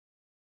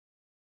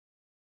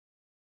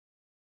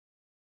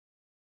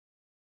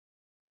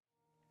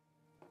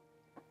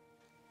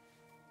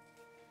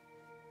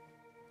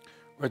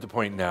We're at the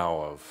point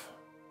now of,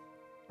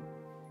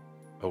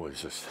 oh,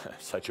 it's just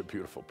such a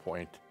beautiful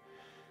point.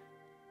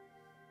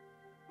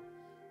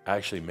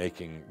 Actually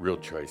making real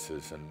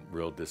choices and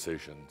real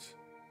decisions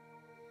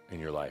in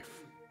your life.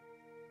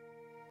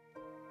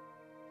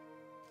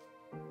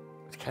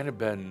 It's kind of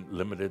been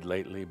limited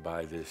lately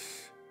by the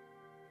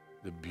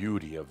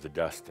beauty of the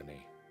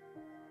destiny.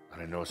 And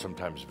I know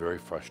sometimes very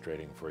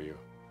frustrating for you.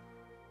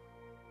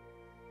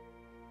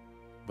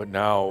 But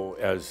now,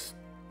 as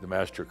the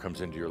Master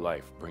comes into your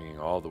life, bringing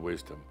all the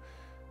wisdom,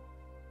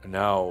 and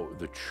now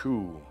the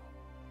true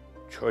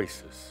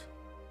choices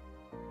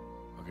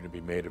are going to be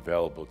made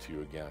available to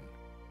you again.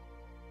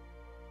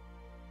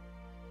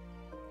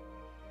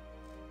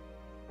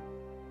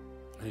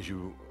 As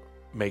you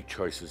make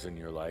choices in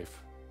your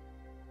life,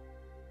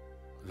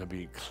 there'll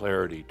be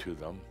clarity to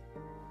them,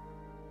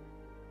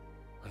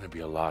 and there'll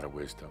be a lot of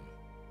wisdom.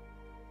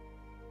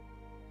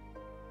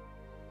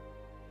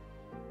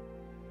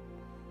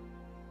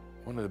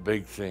 One of the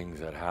big things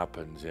that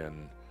happens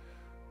in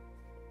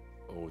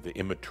the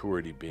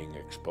immaturity being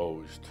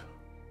exposed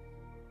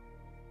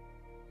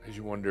is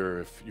you wonder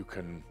if you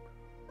can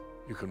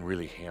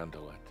really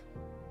handle it.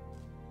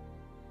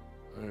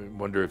 I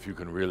wonder if you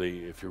can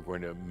really, if you're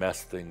going to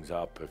mess things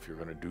up, if you're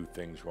going to do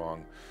things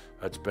wrong.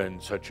 That's been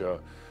such a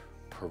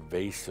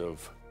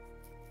pervasive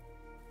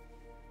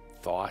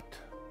thought,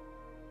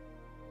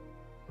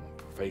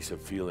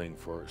 pervasive feeling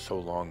for so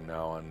long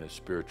now on this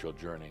spiritual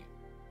journey.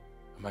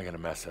 Am I going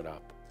to mess it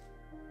up?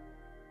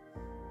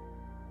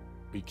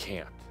 We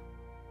can't.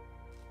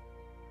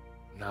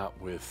 Not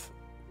with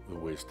the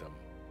wisdom.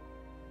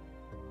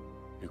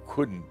 You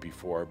couldn't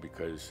before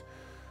because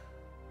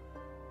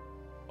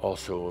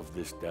also of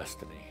this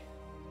destiny.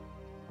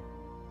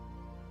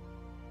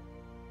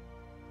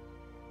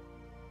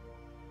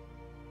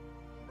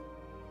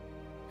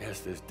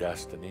 Yes, this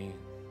destiny,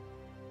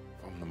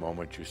 from the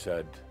moment you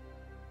said,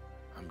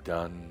 I'm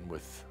done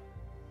with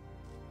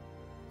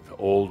the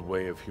old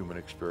way of human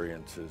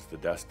experiences, the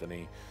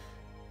destiny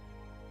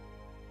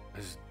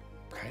is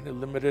kind of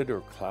limited or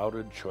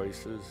clouded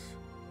choices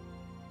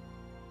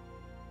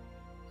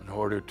in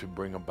order to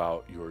bring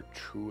about your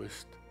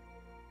truest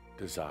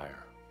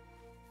desire,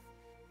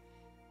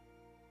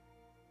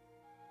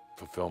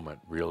 fulfillment,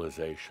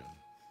 realization.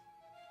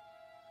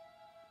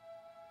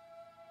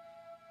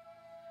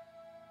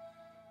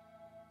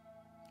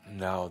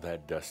 Now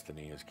that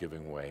destiny is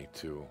giving way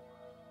to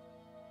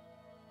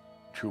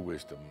true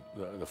wisdom.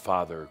 The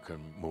father can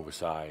move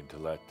aside to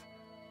let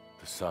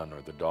the son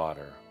or the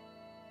daughter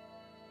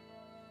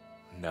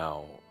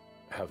now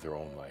have their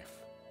own life.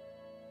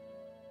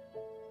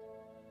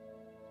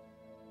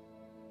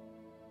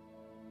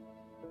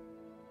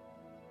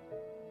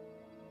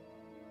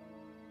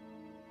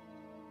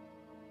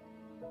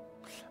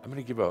 I'm going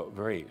to give a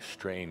very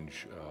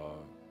strange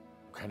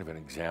kind of an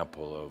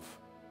example of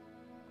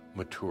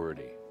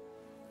maturity.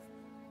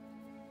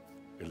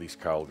 At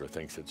least Calder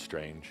thinks it's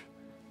strange.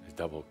 He's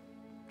double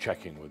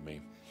checking with me.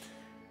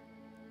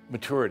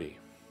 Maturity.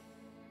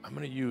 I'm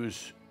going to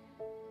use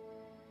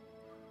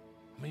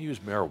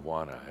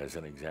marijuana as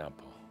an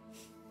example,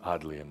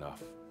 oddly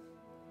enough.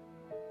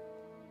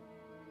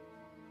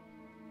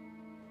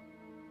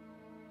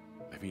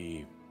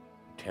 Maybe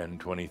 10,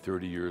 20,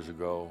 30 years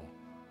ago,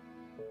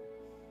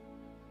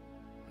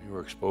 you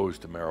were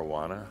exposed to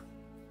marijuana.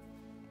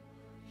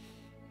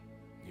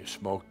 You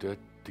smoked it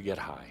to get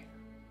high,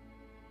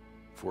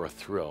 for a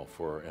thrill,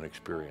 for an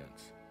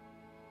experience.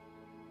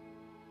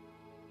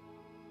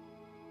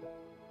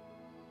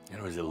 And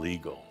it was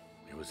illegal.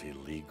 It was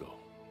illegal.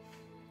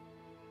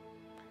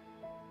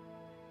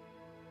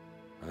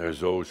 And there's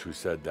those who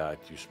said that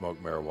you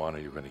smoke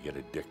marijuana, you're going to get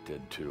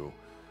addicted to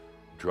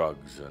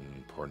drugs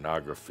and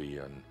pornography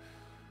and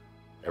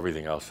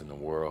everything else in the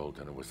world,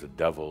 and it was the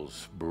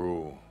devil's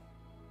brew.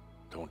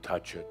 Don't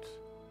touch it.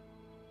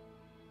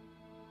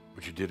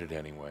 But you did it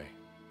anyway.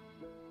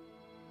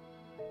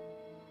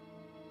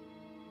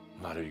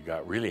 A lot of you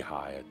got really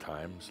high at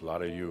times. A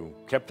lot of you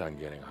kept on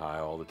getting high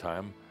all the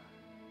time.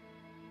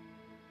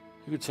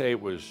 You could say it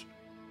was,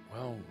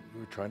 well, we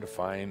were trying to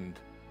find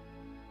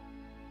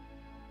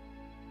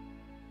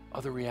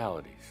other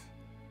realities,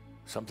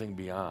 something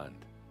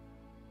beyond.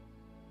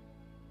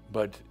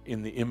 But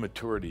in the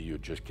immaturity, you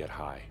just get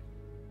high.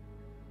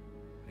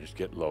 You just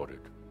get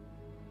loaded.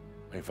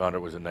 I found it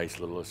was a nice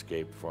little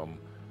escape from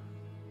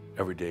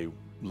everyday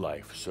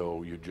life,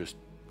 so you just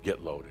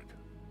get loaded.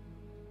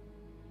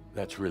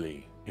 That's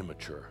really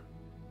immature.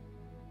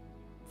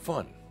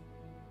 Fun,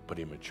 but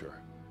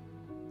immature.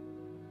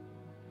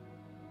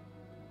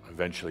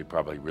 Eventually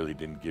probably really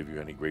didn't give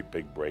you any great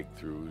big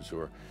breakthroughs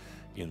or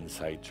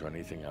insights or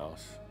anything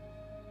else.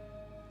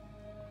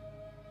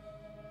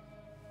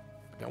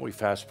 Now we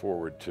fast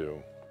forward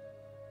to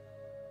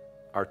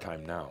our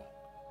time now.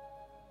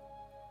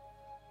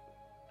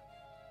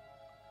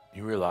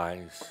 You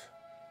realize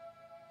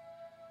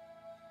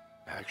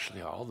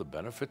actually all the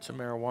benefits of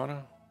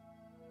marijuana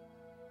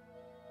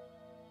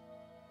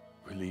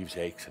relieves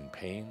aches and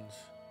pains,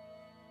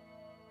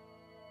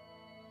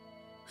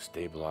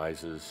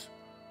 stabilizes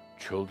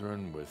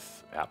children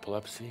with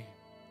epilepsy.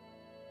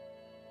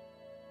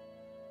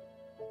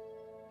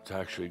 It's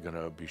actually going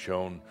to be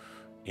shown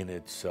in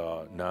its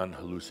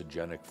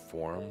non-hallucinogenic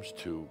forms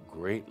to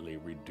greatly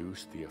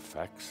reduce the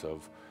effects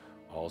of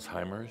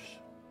Alzheimer's.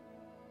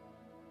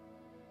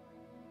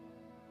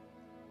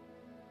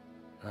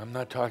 I'm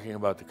not talking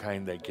about the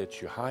kind that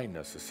gets you high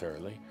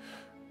necessarily,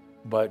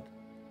 but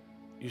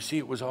you see,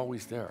 it was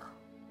always there.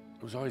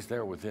 It was always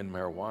there within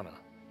marijuana.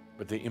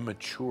 But the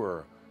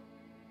immature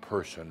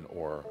person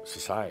or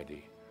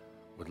society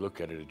would look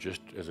at it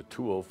just as a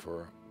tool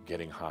for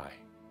getting high.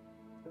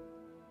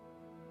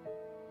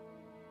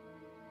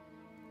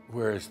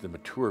 Whereas the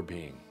mature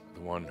being,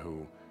 the one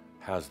who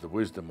has the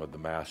wisdom of the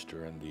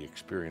master and the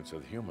experience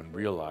of the human,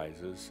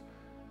 realizes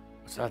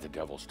it's not the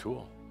devil's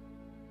tool.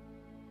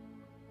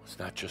 It's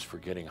not just for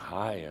getting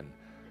high and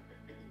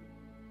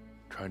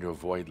trying to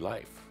avoid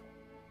life.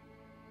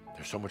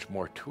 There's so much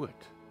more to it.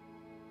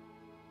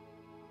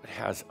 It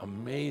has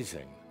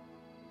amazing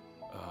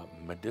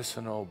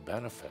medicinal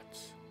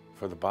benefits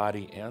for the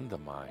body and the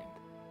mind.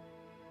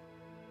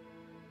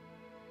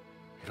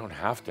 You don't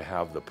have to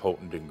have the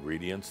potent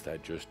ingredients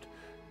that just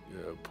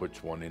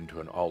puts one into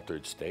an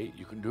altered state.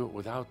 You can do it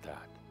without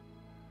that.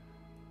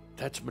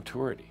 That's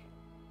maturity.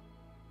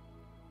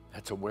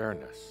 That's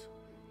awareness.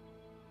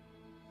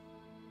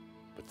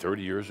 But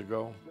 30 years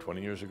ago,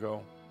 20 years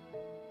ago,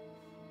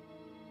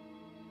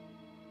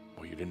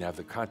 well, you didn't have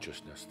the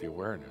consciousness, the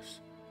awareness,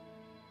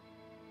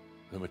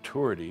 the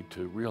maturity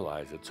to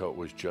realize it, so it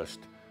was just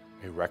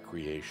a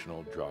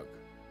recreational drug.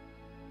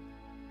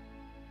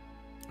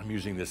 I'm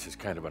using this as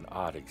kind of an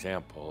odd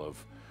example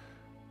of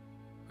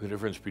the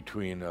difference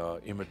between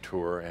an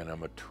immature and a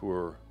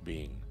mature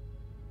being.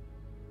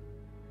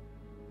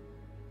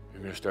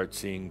 You're going to start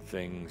seeing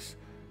things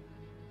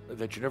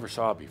that you never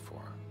saw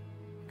before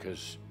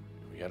because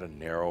you had a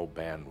narrow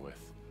bandwidth.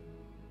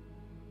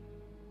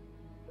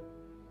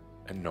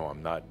 And no,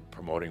 I'm not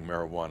promoting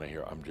marijuana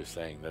here. I'm just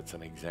saying that's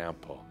an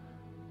example.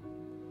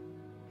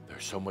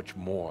 There's so much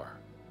more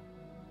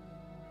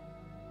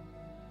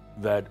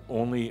that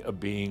only a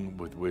being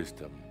with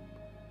wisdom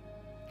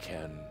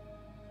can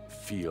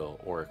feel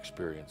or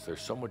experience.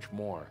 There's so much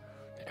more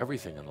to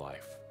everything in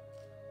life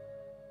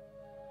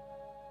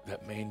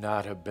that may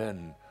not have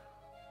been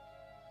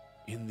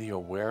in the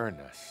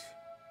awareness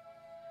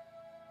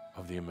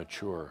of the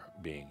immature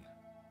being.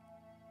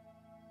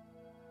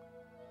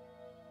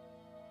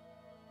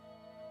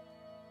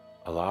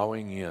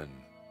 Allowing in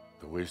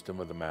the wisdom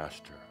of the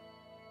master,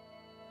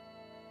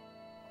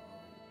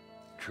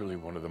 truly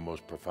one of the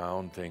most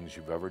profound things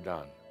you've ever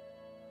done,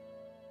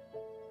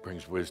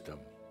 brings wisdom,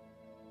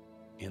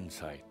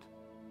 insight,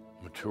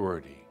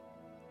 maturity,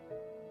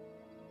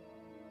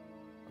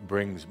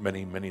 brings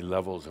many, many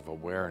levels of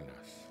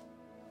awareness,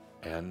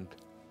 and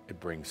it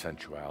brings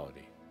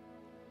sensuality,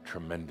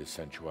 tremendous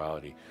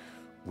sensuality.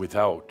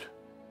 Without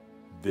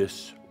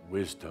this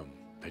wisdom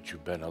that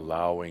you've been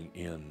allowing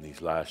in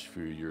these last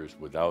few years,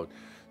 without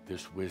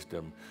this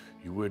wisdom,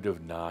 you would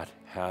have not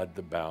had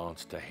the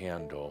balance to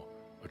handle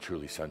a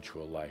truly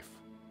sensual life.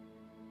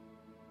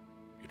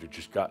 You'd have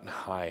just gotten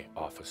high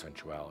off of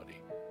sensuality.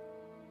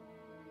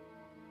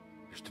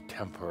 Just a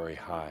temporary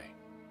high,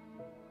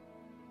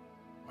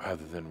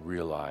 rather than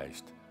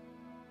realized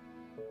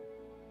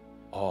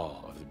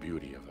all of the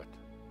beauty of it.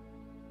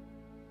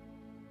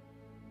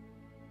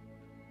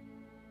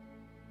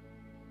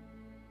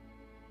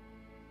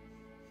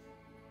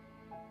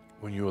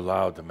 When you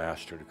allowed the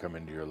master to come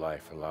into your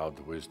life, allowed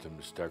the wisdom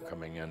to start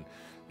coming in,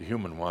 the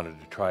human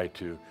wanted to try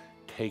to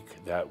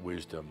take that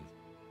wisdom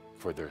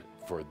for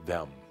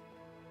them,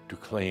 to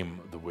claim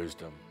the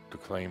wisdom, to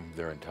claim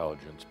their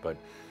intelligence. But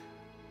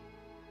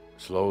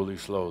slowly,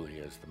 slowly,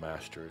 as the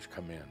master has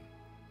come in,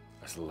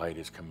 as the light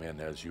has come in,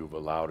 as you've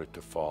allowed it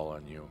to fall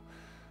on you,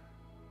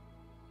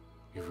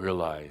 you've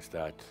realized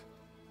that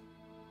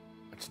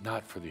it's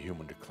not for the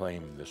human to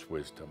claim this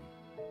wisdom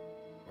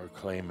or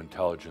claim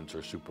intelligence or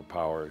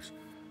superpowers.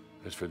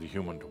 It's for the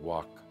human to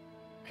walk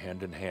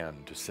hand in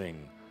hand, to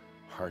sing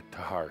heart to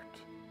heart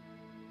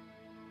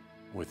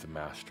with the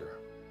master.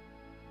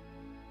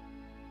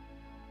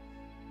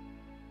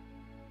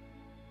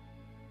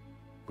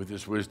 With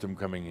this wisdom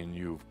coming in,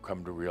 you've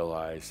come to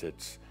realize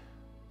it's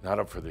not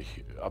up to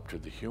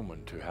the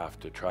human to have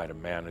to try to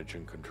manage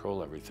and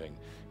control everything.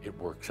 It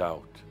works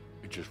out.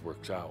 It just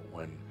works out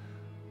when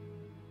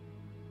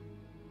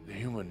the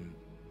human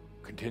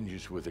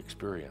continues with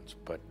experience,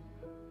 but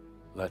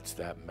lets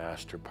that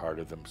master part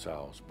of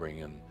themselves bring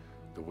in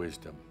the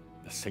wisdom,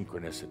 the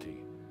synchronicity,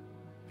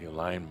 the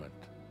alignment,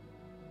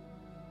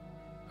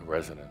 the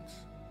resonance.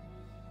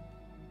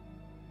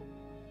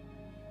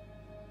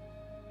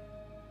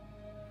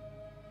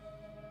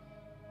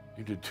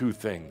 You did two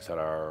things that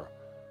are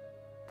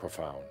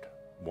profound.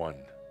 One,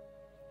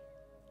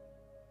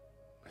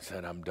 I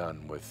said, I'm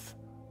done with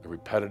the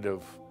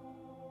repetitive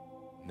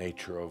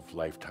nature of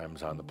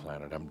lifetimes on the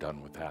planet. I'm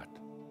done with that.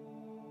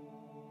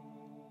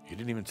 You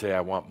didn't even say, I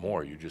want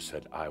more. You just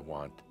said, I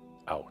want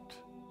out.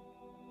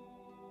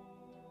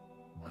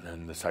 And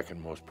then the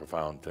second most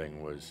profound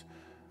thing was,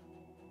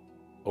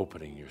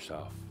 opening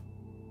yourself,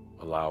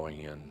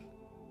 allowing in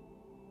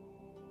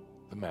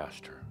the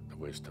master, the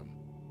wisdom.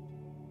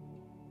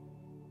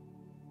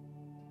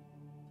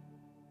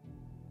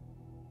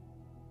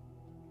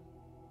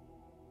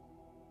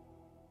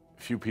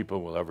 Few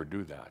people will ever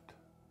do that.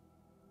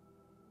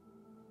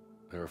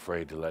 They're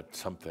afraid to let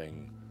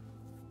something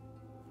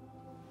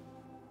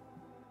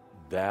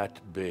that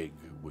big,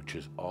 which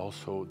is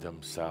also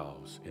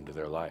themselves, into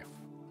their life.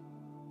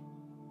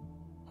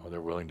 Or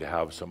they're willing to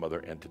have some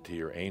other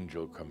entity or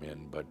angel come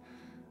in, but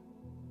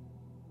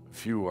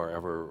few are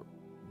ever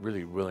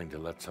really willing to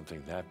let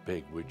something that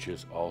big, which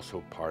is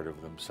also part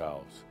of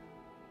themselves,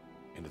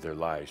 into their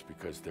lives,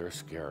 because they're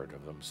scared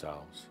of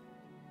themselves.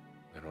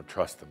 They don't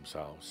trust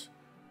themselves.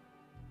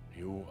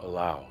 You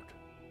allowed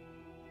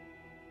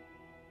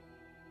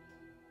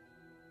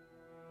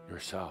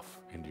yourself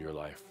into your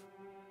life.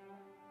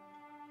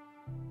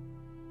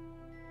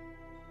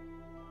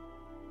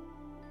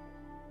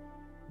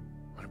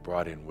 And it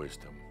brought in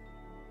wisdom.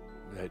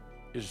 That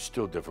is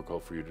still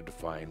difficult for you to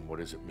define. What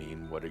does it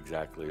mean? What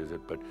exactly is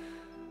it? But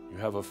you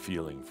have a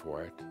feeling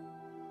for it.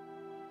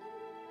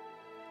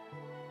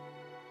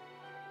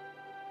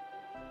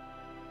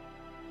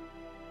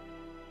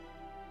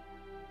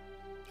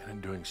 And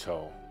in doing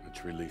so,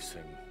 it's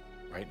releasing.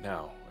 Right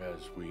now,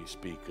 as we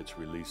speak, it's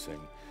releasing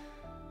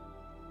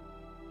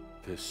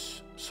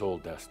this soul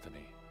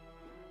destiny.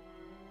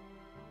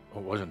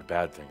 It wasn't a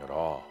bad thing at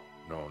all.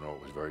 No,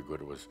 it was very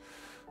good. It was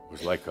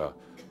like a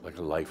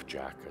life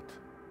jacket.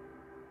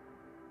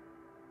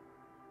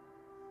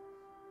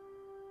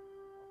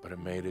 But it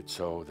made it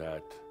so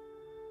that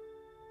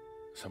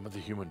some of the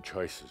human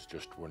choices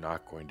just were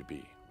not going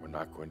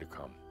to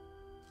come.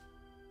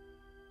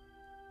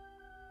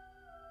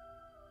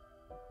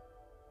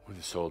 With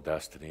the soul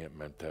destiny, it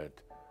meant that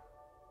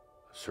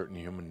certain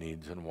human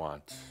needs and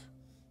wants,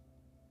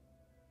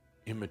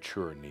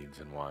 immature needs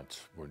and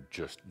wants, were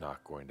just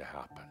not going to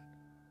happen.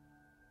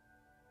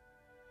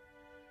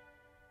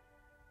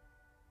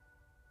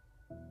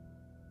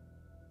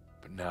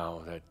 But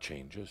now that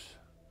changes.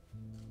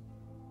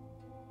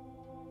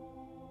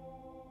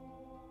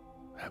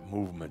 That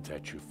movement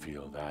that you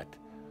feel, that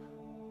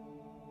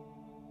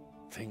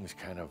things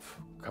kind of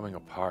coming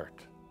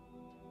apart,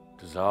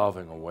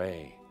 dissolving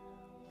away,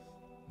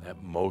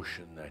 that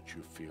motion that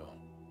you feel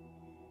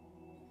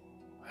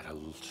at a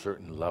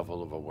certain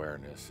level of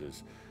awareness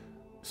is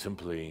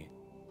simply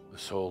the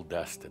soul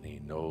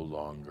destiny no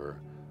longer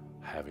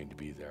having to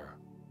be there.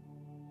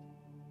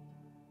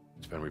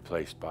 It's been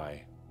replaced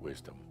by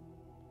wisdom,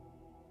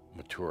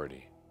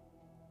 maturity.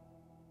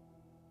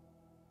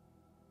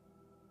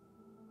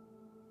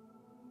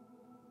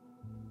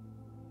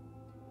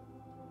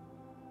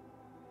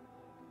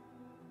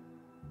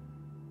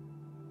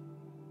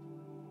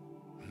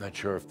 I'm not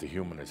sure if the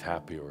human is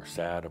happy or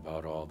sad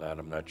about all that.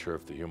 I'm not sure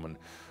if the human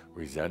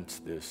resents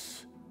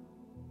this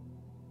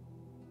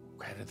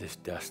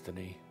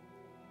destiny.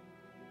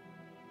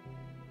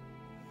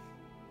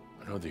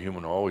 I know the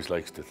human always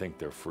likes to think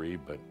they're free,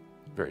 but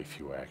very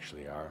few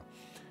actually are.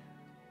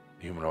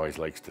 The human always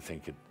likes to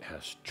think it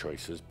has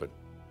choices, but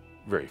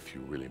very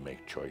few really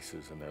make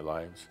choices in their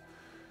lives.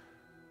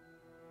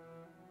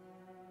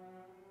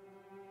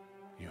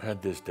 You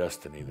had this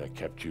destiny that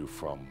kept you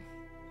from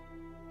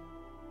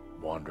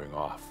wandering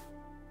off,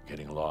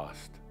 getting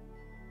lost.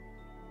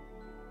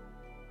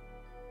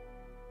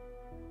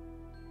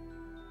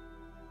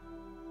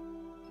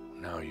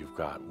 Now you've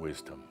got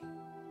wisdom.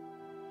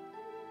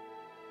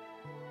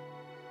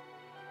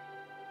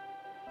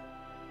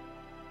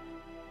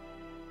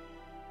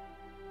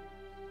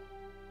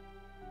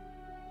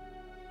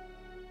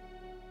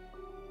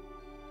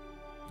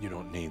 You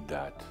don't need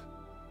that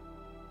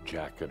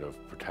jacket of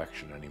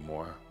protection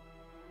anymore.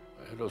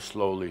 It'll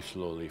slowly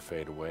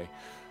fade away.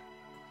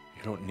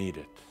 You don't need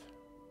it.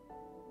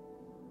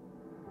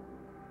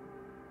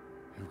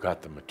 You've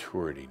got the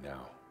maturity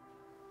now.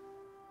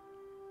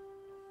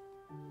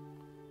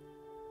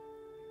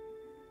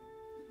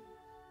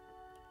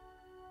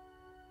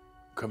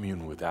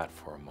 Commune with that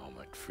for a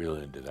moment. Feel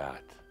into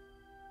that.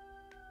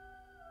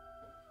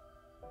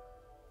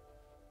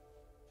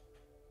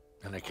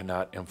 And I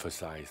cannot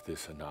emphasize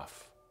this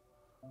enough.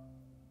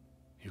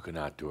 You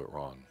cannot do it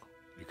wrong.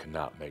 You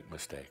cannot make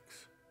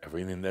mistakes.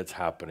 Everything that's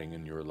happening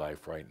in your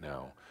life right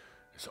now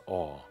is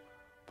all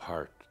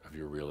part of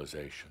your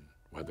realization,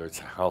 whether it's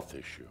a health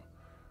issue,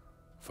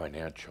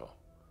 financial,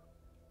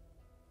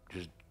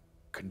 just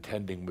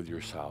contending with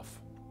yourself.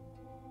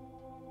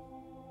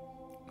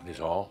 It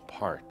is all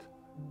part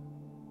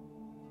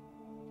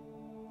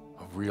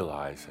of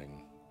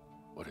realizing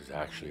what is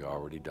actually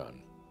already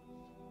done.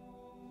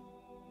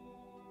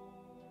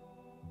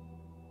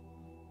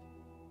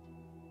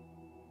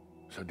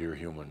 So dear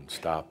human,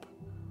 stop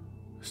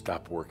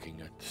working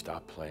it,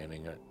 stop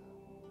planning it,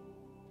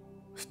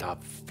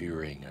 stop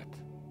fearing it.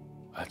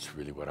 That's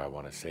really what I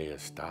want to say,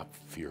 is stop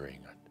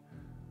fearing it.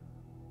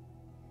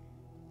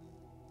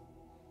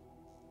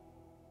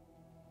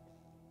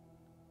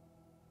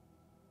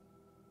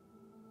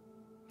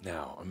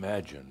 Now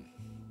imagine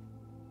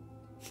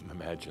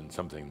Imagine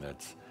something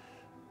that's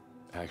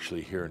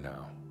actually here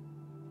now.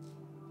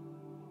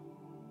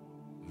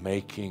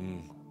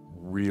 Making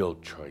real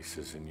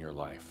choices in your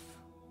life.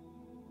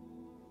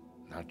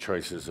 Not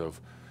choices of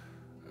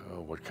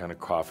what kind of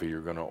coffee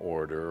you're going to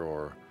order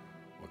or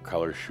what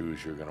color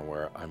shoes you're going to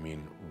wear. I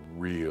mean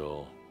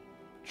real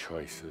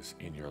choices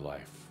in your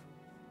life.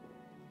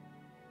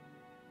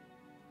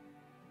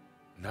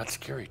 Not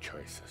scary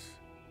choices.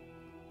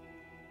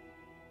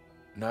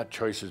 Not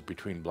choices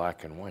between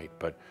black and white,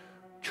 but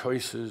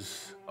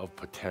choices of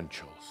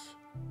potentials.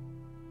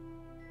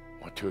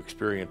 What to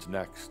experience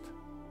next.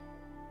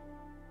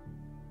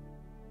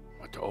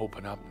 What to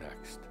open up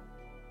next.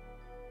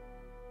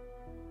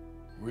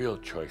 Real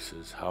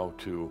choices, how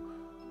to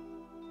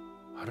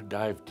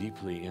dive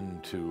deeply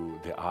into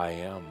the I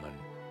am and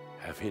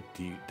have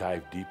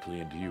dive deeply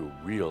into you.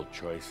 Real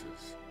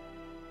choices.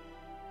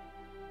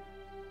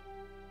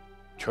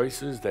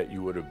 Choices that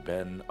you would have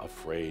been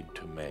afraid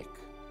to make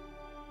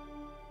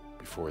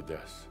before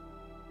this.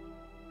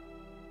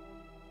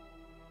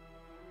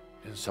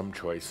 And some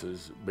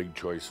choices, big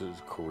choices,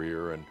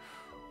 career and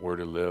where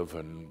to live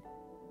and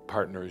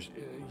partners,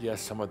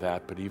 yes, some of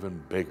that, but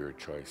even bigger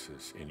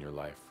choices in your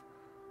life.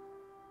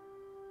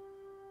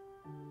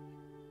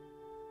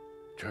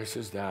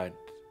 Choices that,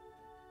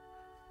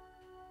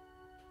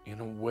 in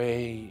a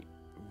way,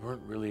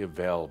 weren't really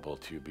available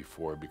to you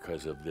before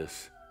because of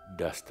this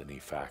destiny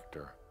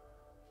factor.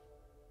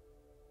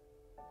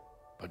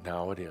 But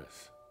now it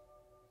is.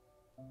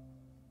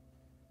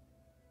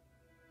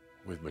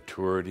 With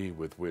maturity,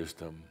 with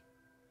wisdom,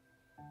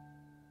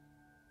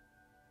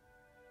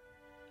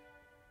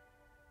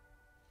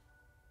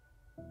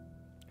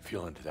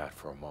 feel into that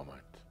for a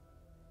moment.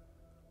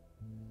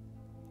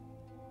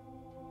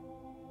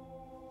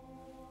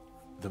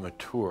 The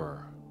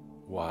mature,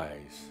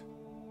 wise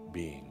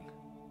being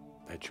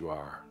that you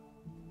are,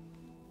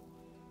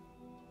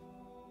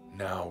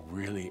 now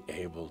really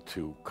able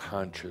to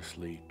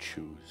consciously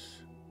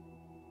choose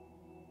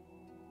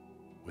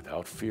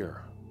without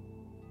fear,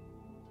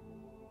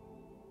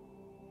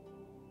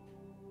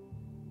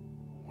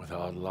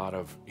 without a lot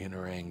of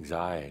inner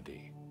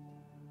anxiety,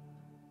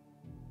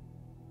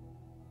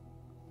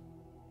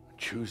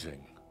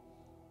 choosing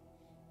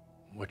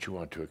what you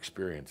want to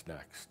experience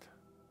next.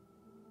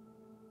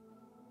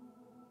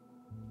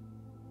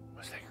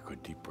 Let's take a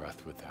good deep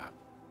breath with that.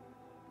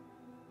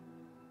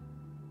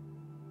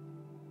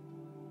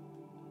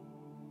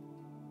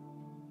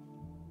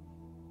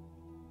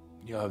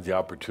 You'll have the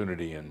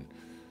opportunity in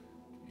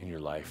your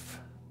life,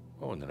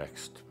 in the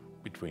next,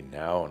 between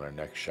now and our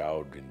next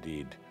shout,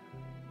 indeed,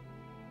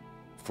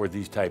 for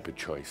these type of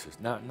choices.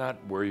 Not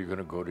where you're going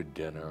to go to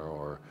dinner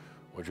or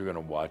what you're going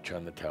to watch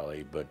on the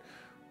telly, but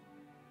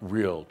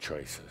real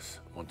choices.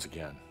 Once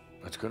again,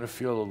 it's going to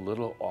feel a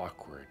little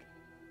awkward.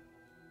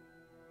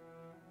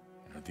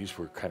 These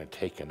were kind of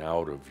taken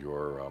out of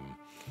your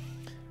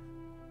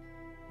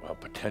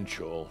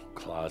potential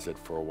closet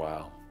for a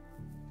while.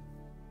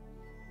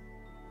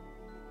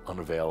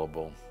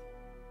 Unavailable.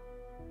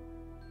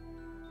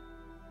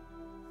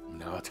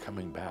 Now it's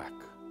coming back.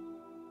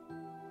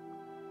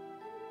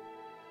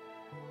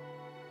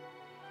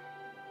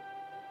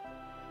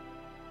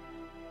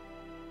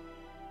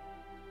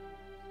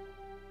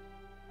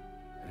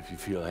 And if you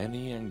feel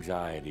any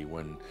anxiety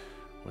when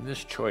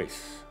this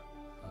choice,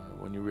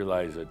 when you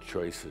realize that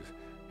choice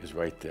is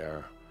right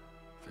there,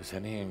 if there's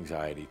any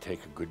anxiety,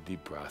 take a good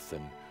deep breath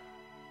and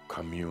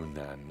commune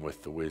then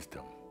with the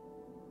wisdom.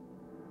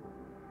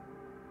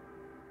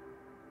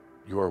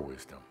 Your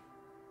wisdom.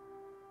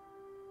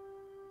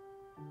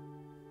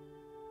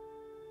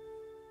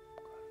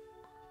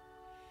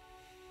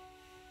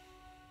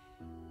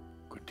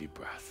 Good deep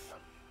breath.